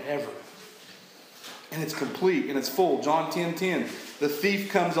lasts forever. And it's complete and it's full. John 10:10. The thief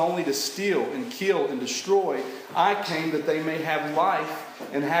comes only to steal and kill and destroy. I came that they may have life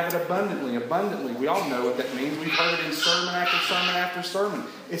and have it abundantly. Abundantly. We all know what that means. We've heard it in sermon after sermon after sermon.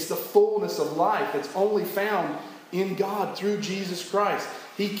 It's the fullness of life that's only found in God through Jesus Christ.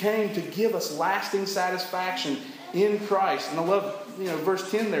 He came to give us lasting satisfaction in Christ. And I love, verse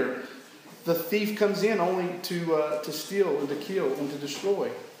 10 there. The thief comes in only to steal and to kill and to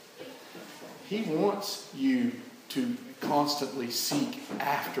destroy. He wants you to constantly seek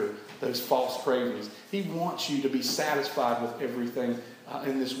after those false cravings. He wants you to be satisfied with everything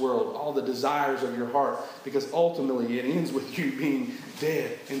in this world, all the desires of your heart, because ultimately it ends with you being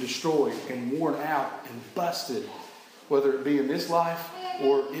dead and destroyed and worn out and busted, whether it be in this life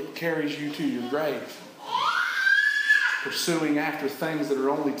or it carries you to your grave. Pursuing after things that are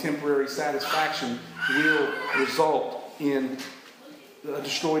only temporary satisfaction will result in a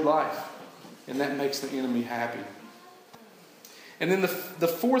destroyed life. And that makes the enemy happy. And then the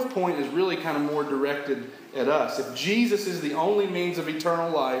fourth point is really kind of more directed at us. If Jesus is the only means of eternal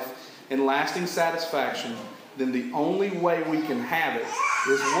life and lasting satisfaction, then the only way we can have it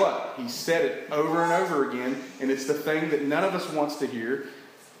is what? He said it over and over again, and it's the thing that none of us wants to hear.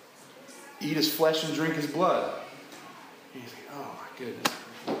 Eat his flesh and drink his blood. And you think, oh my goodness.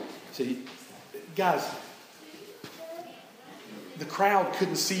 See, guys, the crowd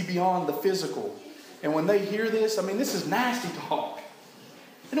couldn't see beyond the physical. And when they hear this, this is nasty talk.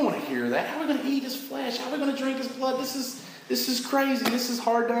 They don't want to hear that. How are we going to eat his flesh? How are we going to drink his blood? This is crazy. This is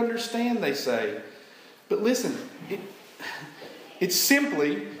hard to understand, they say. But listen, it's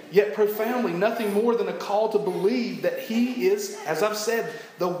simply, yet profoundly, nothing more than a call to believe that he is, as I've said,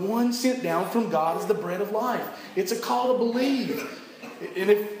 the one sent down from God as the bread of life. It's a call to believe.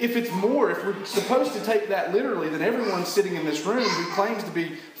 And if it's more, if we're supposed to take that literally, then everyone sitting in this room who claims to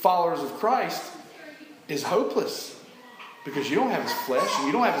be followers of Christ is hopeless. Because you don't have his flesh and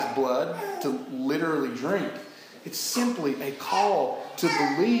you don't have his blood to literally drink. It's simply a call to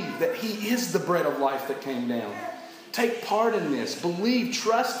believe that he is the bread of life that came down. Take part in this. Believe,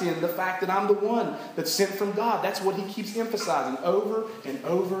 trust in the fact that I'm the one that's sent from God. That's what he keeps emphasizing over and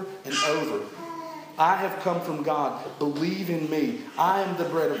over and over. I have come from God. Believe in me. I am the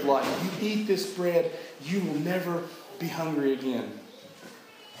bread of life. You eat this bread, you will never be hungry again.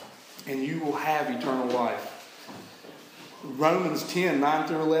 And you will have eternal life. Romans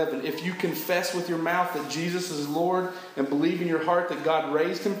 10:9-11. If you confess with your mouth that Jesus is Lord and believe in your heart that God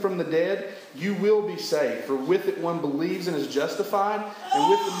raised him from the dead, you will be saved. For with it one believes and is justified, and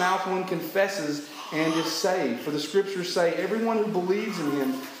with the mouth one confesses and is saved. For the scriptures say, everyone who believes in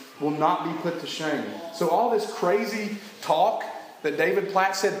him will not be put to shame. So all this crazy talk that David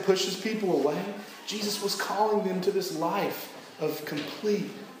Platt said pushes people away, Jesus was calling them to this life of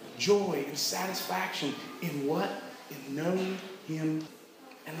complete joy and satisfaction in what? In knowing him.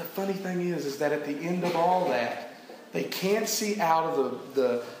 And the funny thing is that at the end of all that, they can't see out of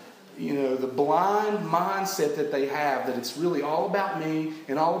the blind mindset that they have, that it's really all about me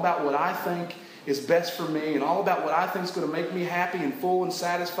and all about what I think is best for me and all about what I think is going to make me happy and full and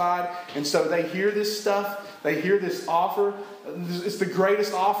satisfied. And so they hear this stuff. They hear this offer. It's the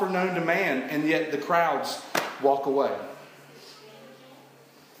greatest offer known to man. And yet the crowds walk away.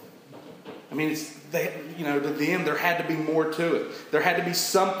 I mean, to them, there had to be more to it. There had to be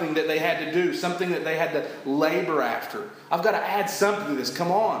something that they had to do, something that they had to labor after. I've got to add something to this.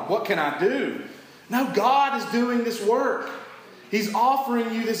 Come on, what can I do? No, God is doing this work. He's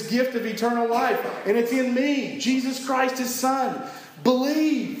offering you this gift of eternal life, and it's in me, Jesus Christ, His Son.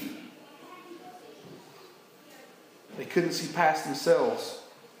 Believe. They couldn't see past themselves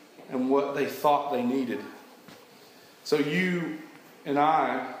and what they thought they needed. So you and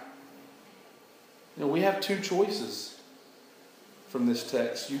I, we have two choices from this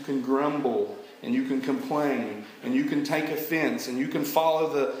text. You can grumble and you can complain and you can take offense and you can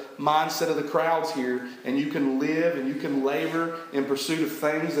follow the mindset of the crowds here, and you can live and you can labor in pursuit of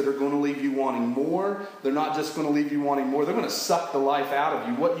things that are going to leave you wanting more. They're not just going to leave you wanting more. They're going to suck the life out of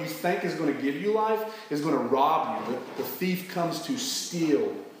you. What you think is going to give you life is going to rob you. The thief comes to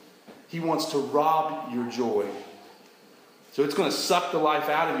steal. He wants to rob your joy. So it's going to suck the life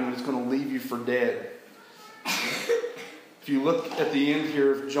out of you and it's going to leave you for dead. If you look at the end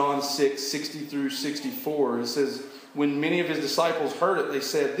here of John 6, 60 through 64, it says, when many of His disciples heard it, they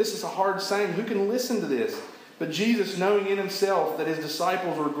said, this is a hard saying. Who can listen to this? But Jesus, knowing in Himself that His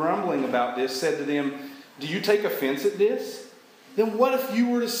disciples were grumbling about this, said to them, do you take offense at this? Then what if you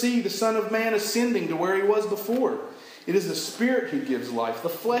were to see the Son of Man ascending to where He was before? It is the Spirit who gives life. The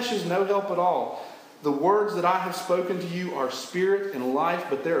flesh is no help at all. The words that I have spoken to you are spirit and life,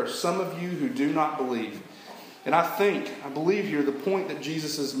 but there are some of you who do not believe. And I believe here the point that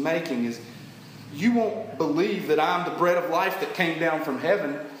Jesus is making is, you won't believe that I'm the bread of life that came down from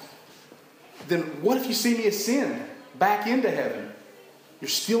heaven. Then what if you see me ascend back into heaven? You're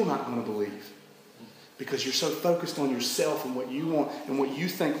still not going to believe. Because you're so focused on yourself and what you want and what you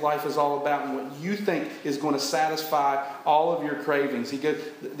think life is all about and what you think is going to satisfy all of your cravings. He goes,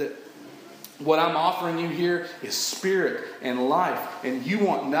 what I'm offering you here is spirit and life. And you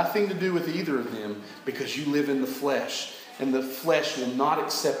want nothing to do with either of them because you live in the flesh. And the flesh will not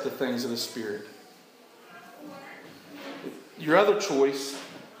accept the things of the Spirit. Your other choice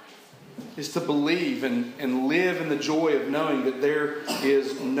is to believe and live in the joy of knowing that there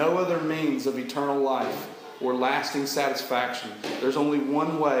is no other means of eternal life or lasting satisfaction. There's only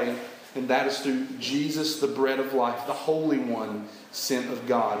one way, and that is through Jesus, the bread of life, the Holy One sent of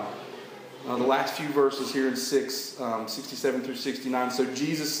God. The last few verses here in 67 through 69. So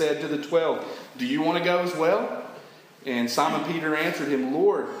Jesus said to the 12, do you want to go as well? And Simon Peter answered Him,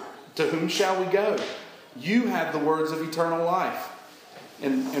 Lord, to whom shall we go? You have the words of eternal life.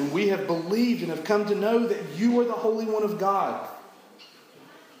 And we have believed and have come to know that you are the Holy One of God.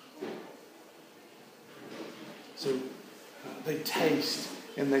 So they taste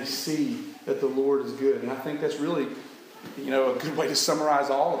and they see that the Lord is good. And I think that's really, a good way to summarize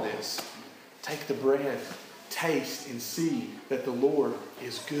all of this. Take the bread, taste and see that the Lord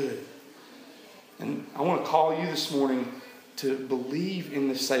is good. And I want to call you this morning to believe in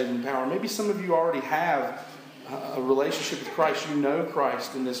the saving power. Maybe some of you already have a relationship with Christ. You know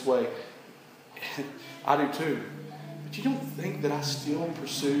Christ in this way. I do too. But you don't think that I still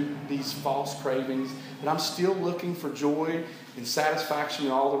pursue these false cravings, that I'm still looking for joy and satisfaction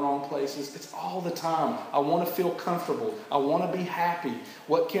in all the wrong places? It's all the time. I want to feel comfortable. I want to be happy.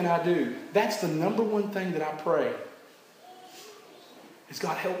 What can I do? That's the number one thing that I pray. Is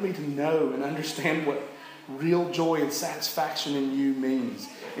God, help me to know and understand what real joy and satisfaction in you means.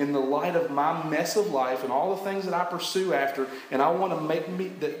 In the light of my mess of life and all the things that I pursue after, and I want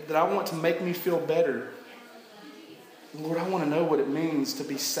to make me feel better. Lord, I want to know what it means to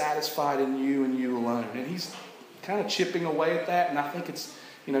be satisfied in you and you alone. And He's kind of chipping away at that, and I think it's,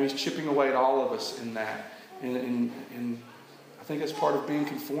 He's chipping away at all of us in that. And I think that's part of being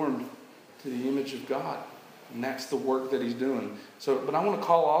conformed to the image of God. And that's the work that He's doing. But I want to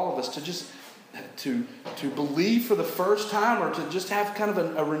call all of us to just to believe for the first time, or to just have kind of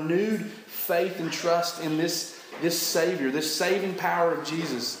a renewed faith and trust in this Savior, this saving power of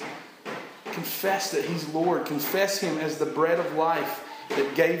Jesus. Confess that He's Lord. Confess Him as the bread of life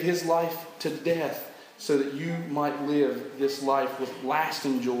that gave His life to death so that you might live this life with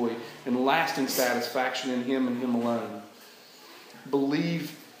lasting joy and lasting satisfaction in Him and Him alone.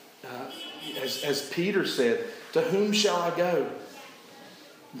 Believe, as Peter said, to whom shall I go?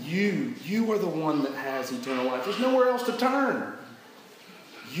 You are the one that has eternal life. There's nowhere else to turn.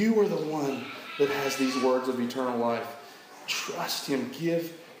 You are the one that has these words of eternal life. Trust Him.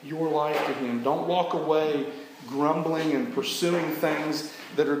 Give your life to Him. Don't walk away grumbling and pursuing things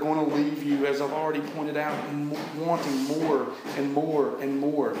that are going to leave you, as I've already pointed out, wanting more and more and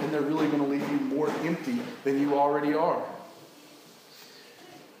more. And they're really going to leave you more empty than you already are.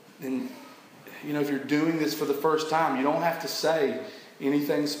 And, if you're doing this for the first time, you don't have to say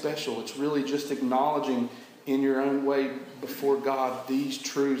anything special. It's really just acknowledging in your own way before God these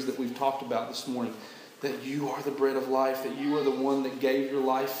truths that we've talked about this morning. That you are the bread of life, that you are the one that gave your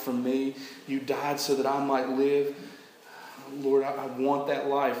life for me. You died so that I might live. Lord, I want that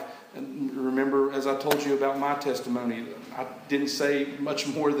life. And remember, as I told you about my testimony, I didn't say much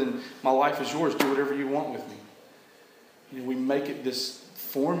more than, my life is yours, do whatever you want with me. We make it this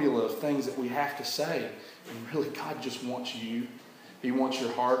formula of things that we have to say. And really, God just wants you. He wants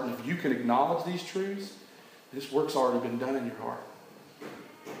your heart. And if you can acknowledge these truths, this work's already been done in your heart.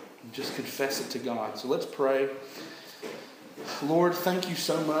 Just confess it to God. So let's pray. Lord, thank you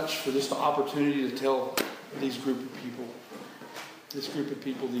so much for this opportunity to tell this group of people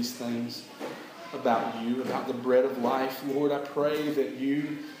these things about you, about the bread of life. Lord, I pray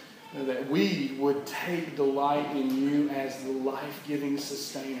that we would take delight in you as the life-giving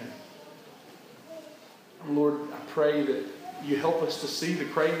sustainer. Lord, I pray that you help us to see the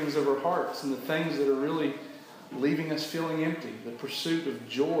cravings of our hearts and the things that are really leaving us feeling empty, the pursuit of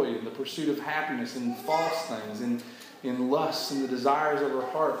joy and the pursuit of happiness and false things and in lusts and the desires of our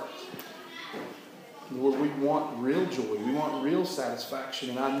heart. Lord, we want real joy. We want real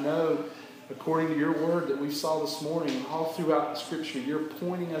satisfaction. And I know, according to your word that we saw this morning and all throughout the Scripture, you're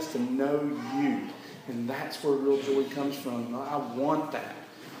pointing us to know you. And that's where real joy comes from. I want that.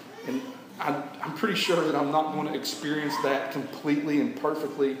 And I'm pretty sure that I'm not going to experience that completely and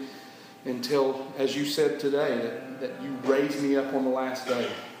perfectly until, as you said today, that you raise me up on the last day.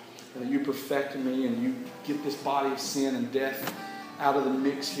 And that you perfect me and you get this body of sin and death out of the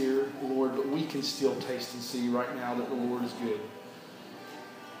mix here, Lord. But we can still taste and see right now that the Lord is good.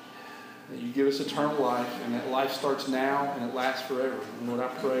 That you give us eternal life, and that life starts now and it lasts forever. And Lord, I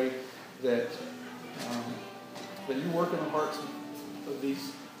pray that you work in the hearts of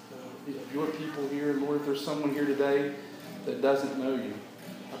these of your people here. And Lord, if there's someone here today that doesn't know you,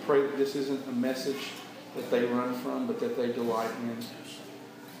 I pray that this isn't a message that they run from, but that they delight in,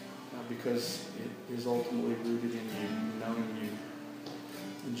 because it is ultimately rooted in you, knowing you.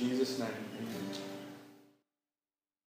 In Jesus' name, amen.